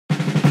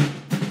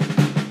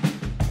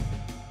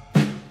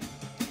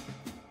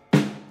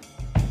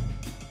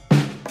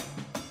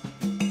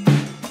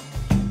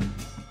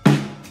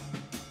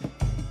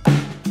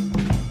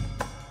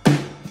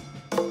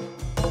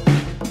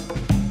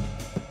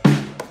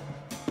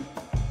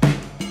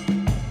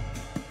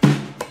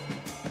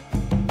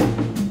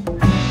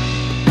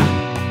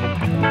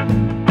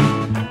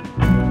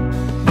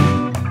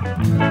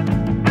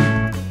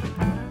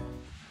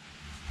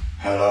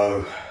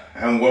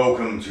and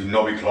welcome to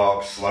Nobby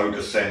Clark's slow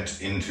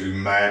descent into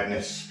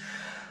madness.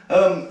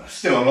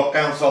 Still on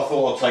lockdown, so I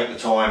thought I'd take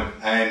the time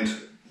and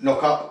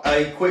knock up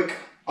a quick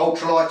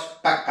ultralight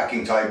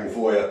backpacking table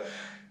for you.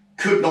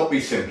 Could not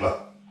be simpler.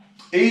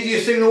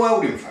 Easiest thing in the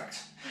world, in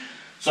fact.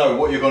 So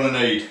what you're going to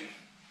need: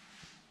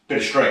 bit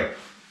of string,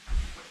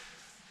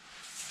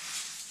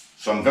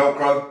 some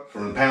Velcro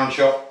from the pound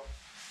shop,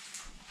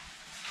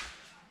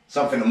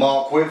 something to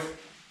mark with,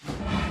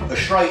 a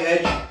straight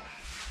edge,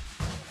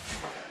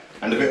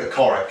 and a bit of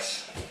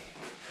Correx.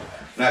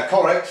 Now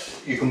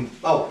Correx, you can,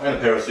 and a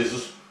pair of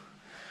scissors.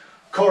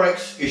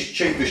 Correx is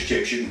cheap as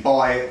chips. You can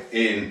buy it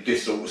in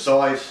this sort of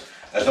size.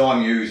 As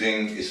I'm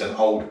using, it's an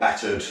old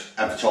battered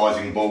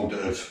advertising board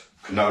that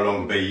can no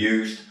longer be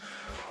used.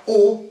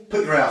 Or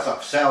put your house up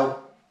for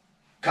sale,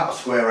 cut a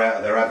square out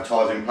of their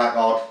advertising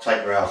placard,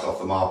 take your house off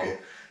the market.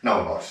 No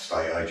one likes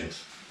estate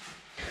agents.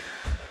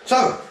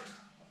 So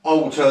I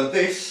will turn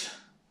this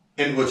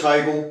into a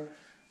table.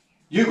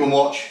 You can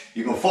watch,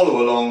 you can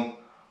follow along,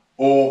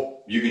 or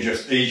you can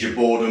just ease your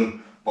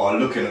boredom by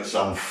looking at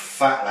some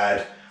fat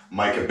lad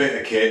make a bit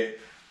of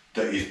kit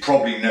that he's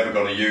probably never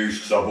going to use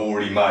because I've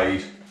already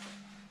made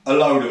a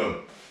load of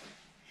them.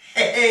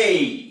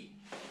 Hey!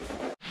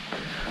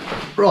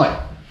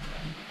 Right,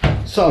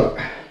 so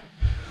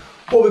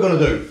what we're going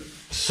to do,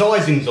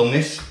 sizings on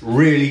this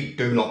really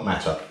do not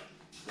matter.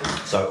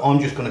 So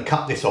I'm just going to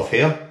cut this off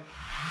here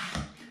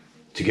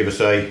to give us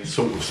a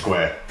sort of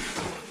square.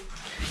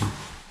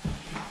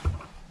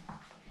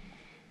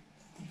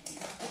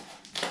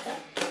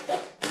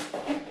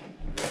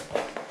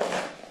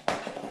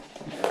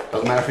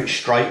 Doesn't matter if it's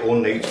straight or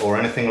neat or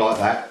anything like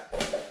that.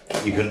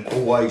 You can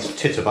always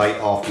titubate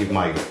after you've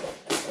made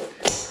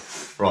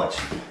it. Right,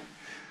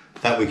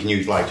 that we can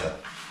use later.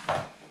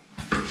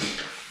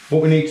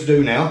 What we need to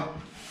do now,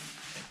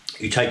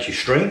 you take your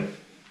string,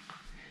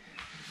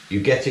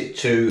 you get it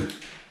to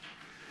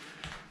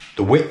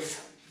the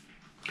width,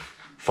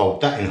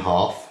 fold that in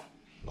half,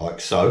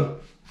 like so.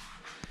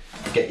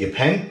 Get your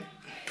pen,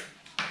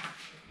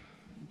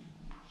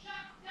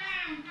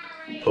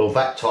 pull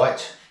that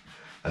tight,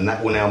 and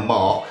that will now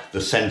mark the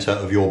centre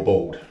of your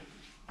board.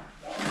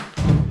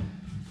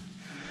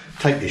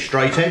 Take your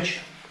straight edge.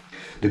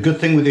 The good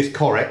thing with this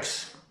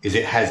Correx is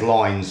it has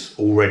lines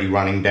already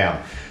running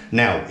down.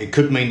 Now, it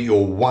could mean that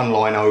you're one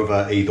line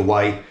over either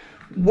way.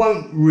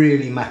 Won't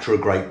really matter a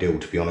great deal,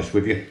 to be honest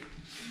with you.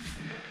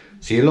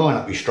 So you line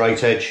up your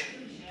straight edge.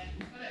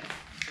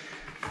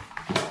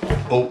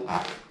 Oh,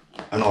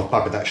 and I've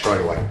buggered that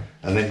straight away.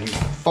 And then you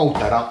fold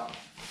that up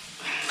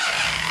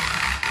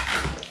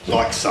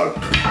like so.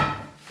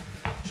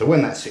 So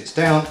when that sits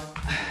down,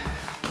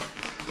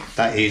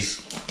 that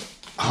is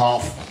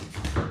half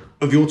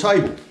of your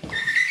table.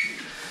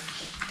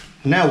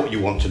 Now what you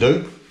want to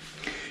do,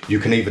 you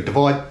can either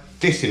divide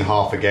this in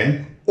half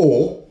again,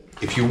 or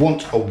if you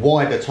want a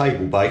wider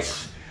table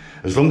base,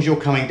 as long as you're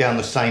coming down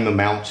the same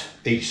amount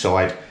each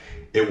side,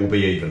 it will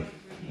be even.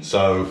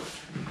 So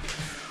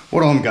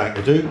what I'm going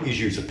to do is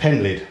use a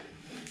pen lid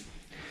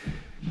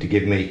to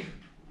give me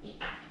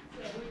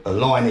a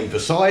line either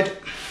side.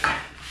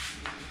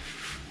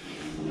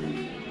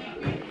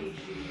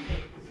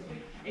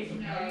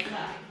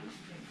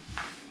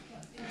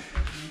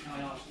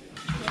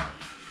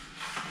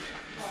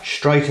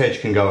 Straight edge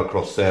can go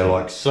across there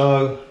like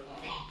so.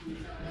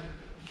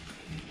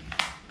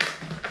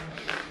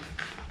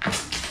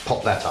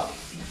 Pop that up.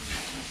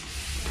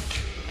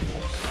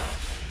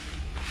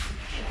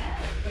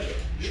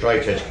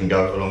 Straight edge can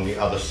go along the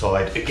other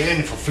side again.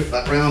 If I flip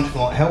that round, it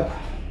might help.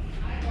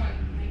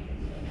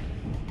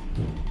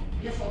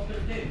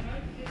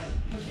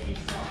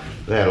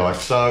 There, like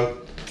so.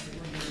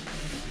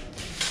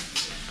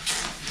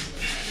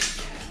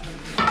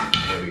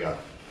 There we go.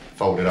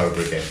 Fold it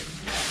over again.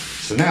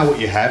 So now what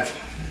you have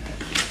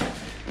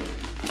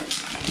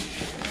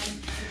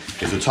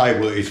is a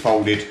table that is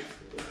folded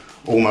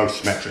almost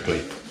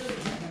symmetrically.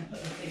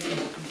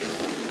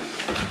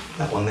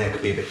 That one there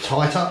could be a bit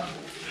tighter,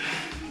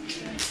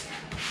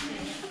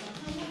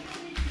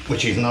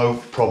 which is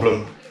no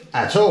problem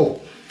at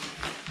all.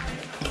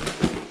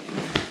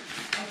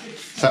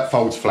 So that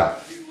folds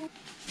flat.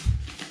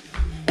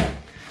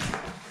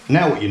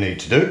 Now what you need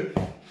to do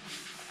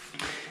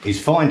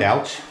is find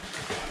out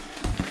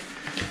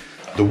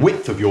the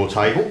width of your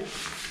table,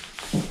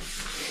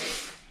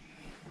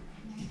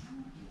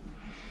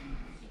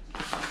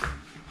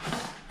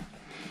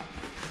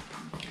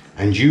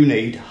 and you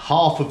need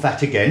half of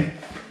that again,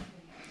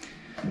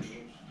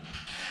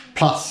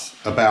 plus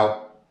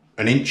about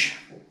an inch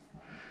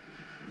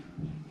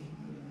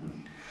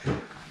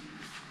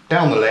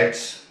down the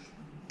legs,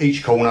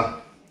 each corner,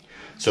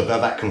 so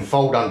that that can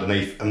fold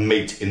underneath and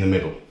meet in the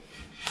middle.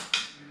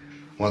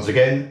 Once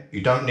again, you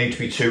don't need to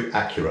be too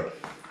accurate.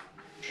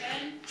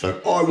 So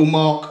I will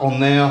mark on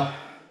there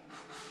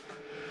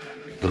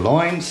the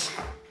lines.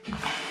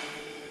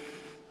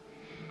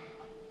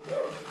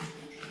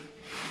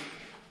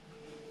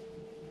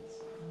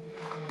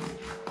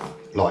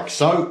 Like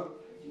so.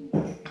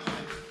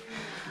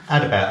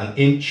 Add about an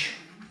inch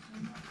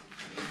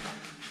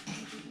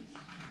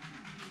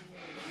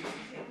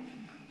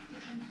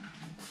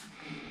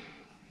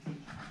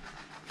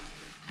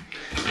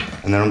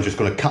And then I'm just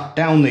going to cut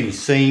down these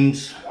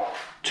seams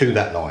to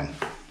that line.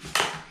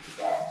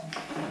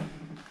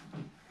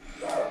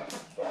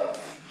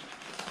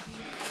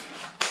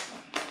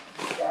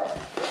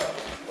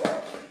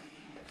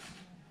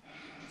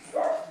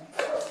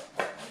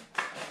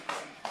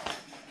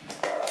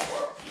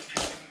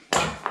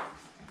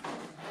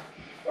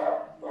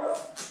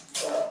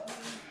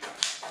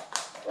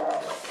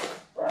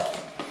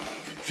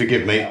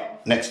 Forgive me,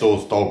 next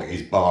door's dog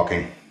is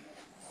barking.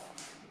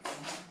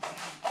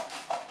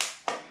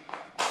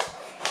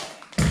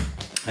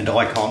 And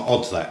I can't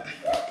odds that.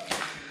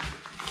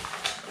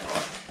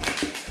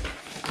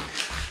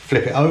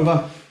 Flip it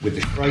over with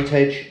the straight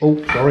edge.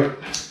 Oh, sorry.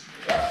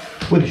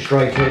 With the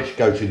straight edge,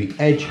 go to the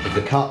edge of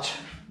the cut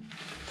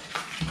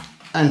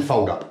and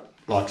fold up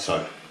like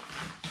so.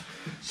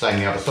 Same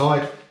the other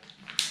side.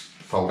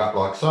 Fold up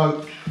like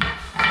so.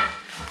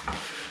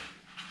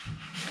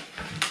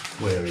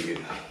 Where are you?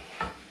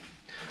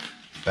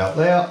 About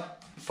there,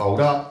 fold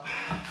up,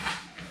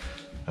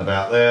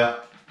 about there,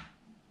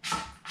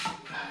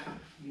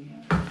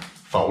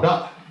 fold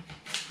up.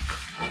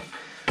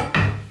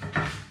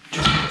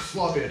 Just a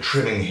slight bit of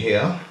trimming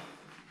here.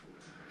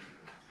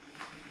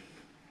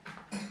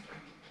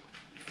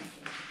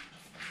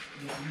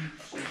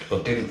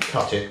 I didn't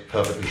cut it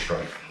perfectly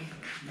straight.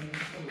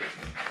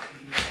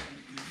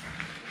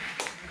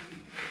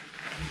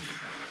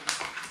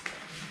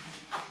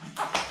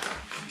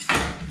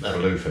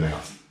 That'll do for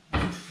now.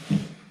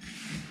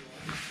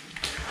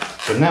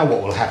 So now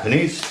what will happen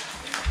is,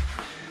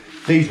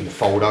 these will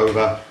fold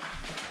over,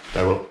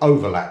 they will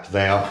overlap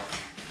there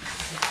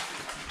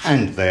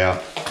and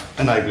there,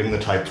 enabling the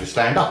tape to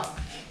stand up.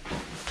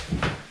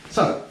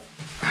 So,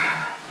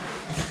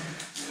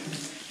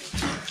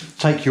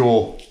 take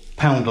your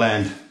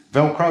Poundland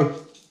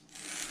Velcro,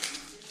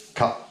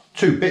 cut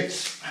 2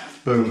 bits,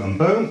 boom and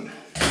boom.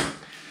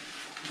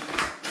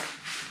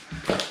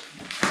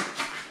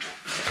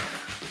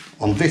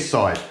 On this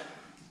side,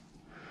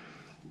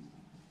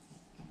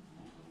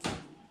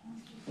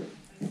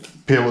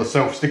 peel the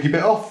self-sticky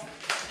bit off,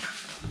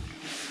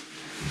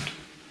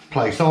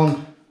 place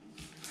on,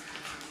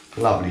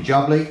 lovely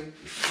jubbly.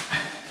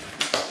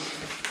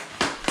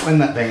 When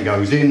that then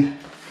goes in,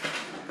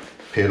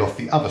 peel off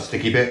the other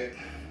sticky bit,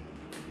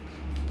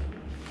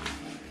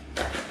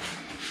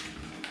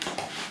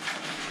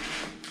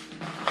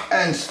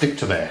 and stick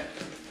to there.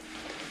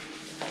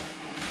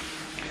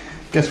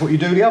 Guess what you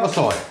do the other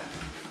side?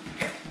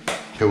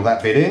 Peel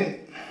that bit in,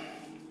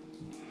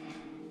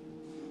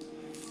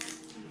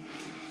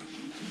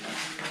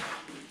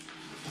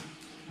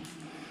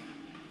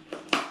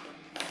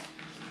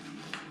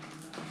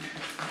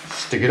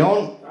 stick it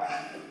on,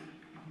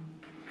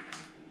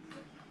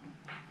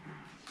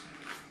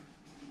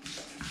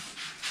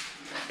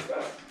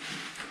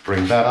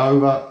 bring that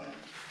over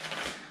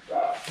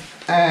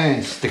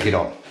and stick it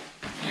on.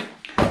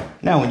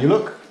 Now when you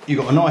look, you've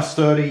got a nice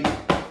sturdy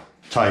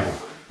table.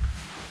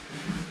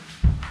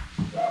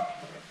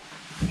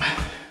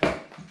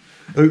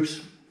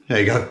 Oops, there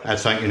you go,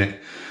 that's something in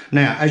it.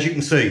 Now, as you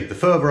can see, the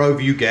further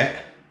over you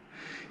get,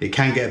 it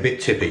can get a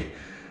bit tippy.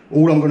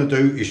 All I'm going to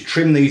do is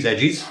trim these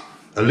edges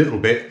a little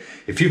bit.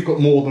 If you've got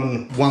more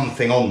than one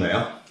thing on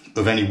there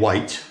of any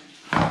weight,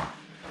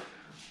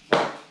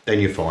 then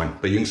you're fine.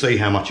 But you can see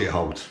how much it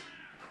holds.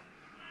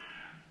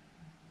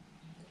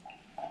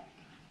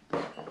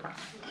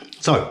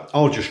 So,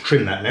 I'll just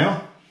trim that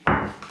now.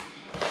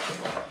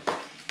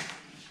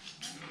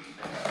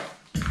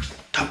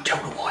 Don't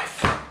tell the wife.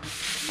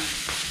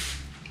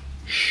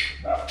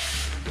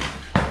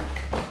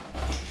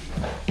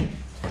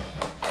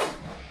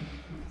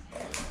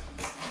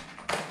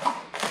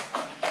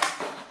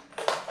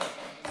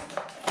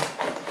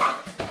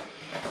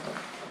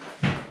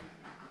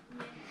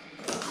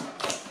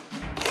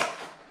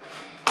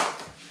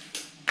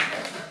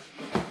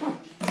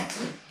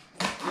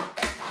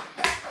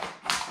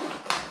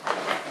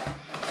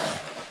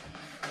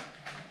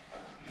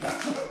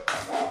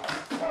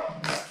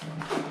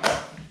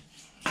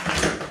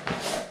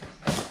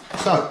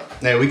 So,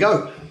 there we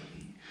go.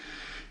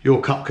 Your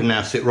cup can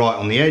now sit right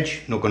on the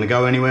edge, not going to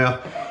go anywhere.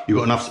 You've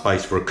got enough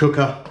space for a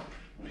cooker,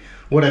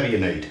 whatever you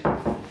need.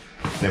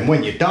 Then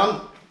when you're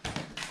done,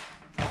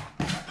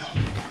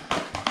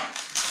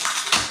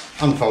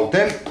 unfold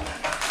them,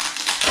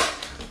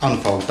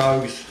 unfold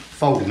those,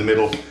 fold in the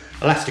middle,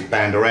 elastic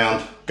band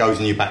around, goes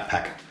in your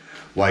backpack.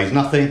 Weighs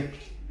nothing.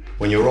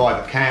 When you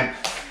arrive at camp,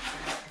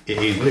 it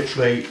is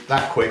literally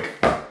that quick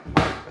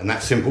and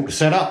that simple to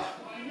set up.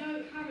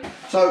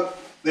 So,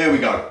 there we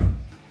go.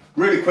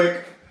 Really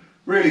quick,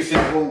 really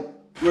simple,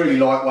 really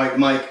lightweight to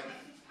make.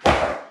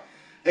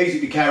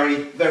 Easy to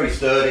carry, very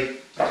sturdy.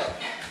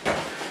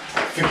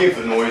 Forgive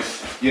the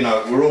noise, you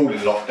know, we're all in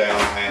lockdown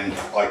and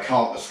I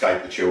can't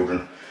escape the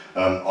children.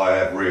 I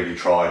have really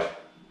tried.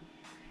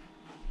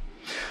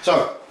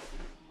 So,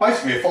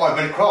 basically a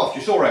 5-minute craft.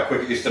 You saw how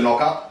quick it is to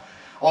knock up.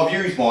 I've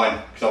used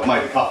mine, because I've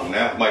made a couple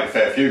now, I've made a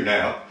fair few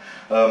now,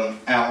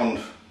 out on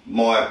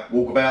my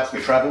walkabouts, my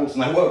travels,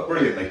 and they work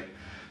brilliantly.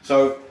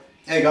 So,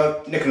 there you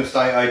go, Nick and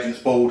Estate Agent's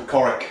board,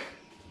 Corrick,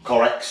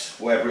 Corex,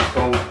 whatever it's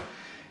called,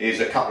 is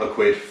a couple of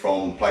quid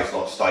from places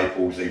like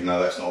Staples, even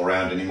though that's not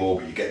around anymore,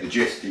 but you get the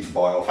gist. You can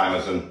buy it off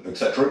Amazon,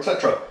 etc,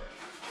 etc.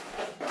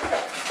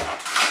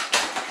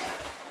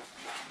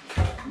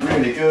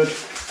 Really good,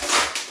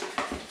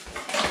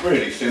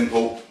 really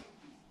simple,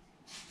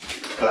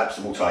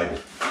 collapsible table.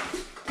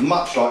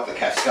 Much like the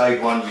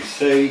Cascade one you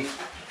see,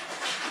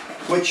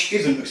 which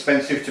isn't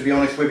expensive to be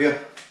honest with you,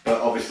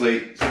 but obviously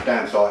it's a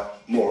damn sight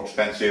more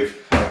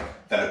expensive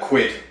than a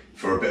quid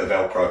for a bit of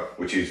Velcro,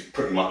 which is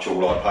pretty much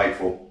all I paid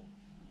for.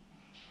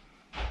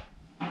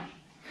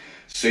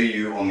 See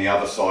you on the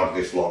other side of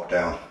this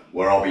lockdown,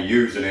 where I'll be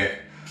using it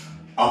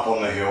up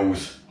on the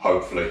hills,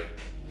 hopefully.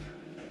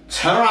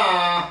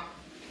 Ta-ra!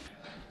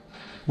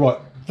 Right,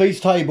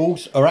 these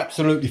tables are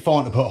absolutely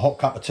fine to put a hot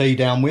cup of tea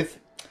down with.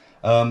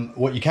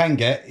 What you can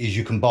get is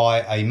you can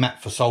buy a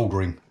mat for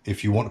soldering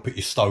if you want to put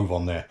your stove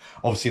on there.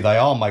 Obviously they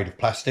are made of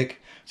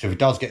plastic, so if it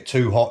does get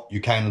too hot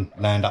you can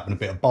land up in a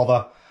bit of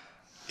bother.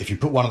 If you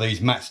put one of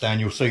these mats down,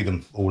 you'll see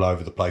them all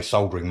over the place,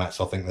 soldering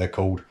mats I think they're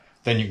called.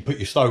 Then you can put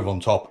your stove on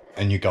top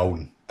and you're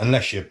golden,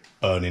 unless you're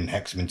burning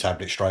hexamine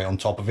tablets straight on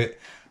top of it.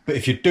 But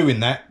if you're doing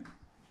that,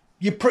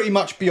 you're pretty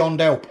much beyond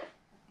help.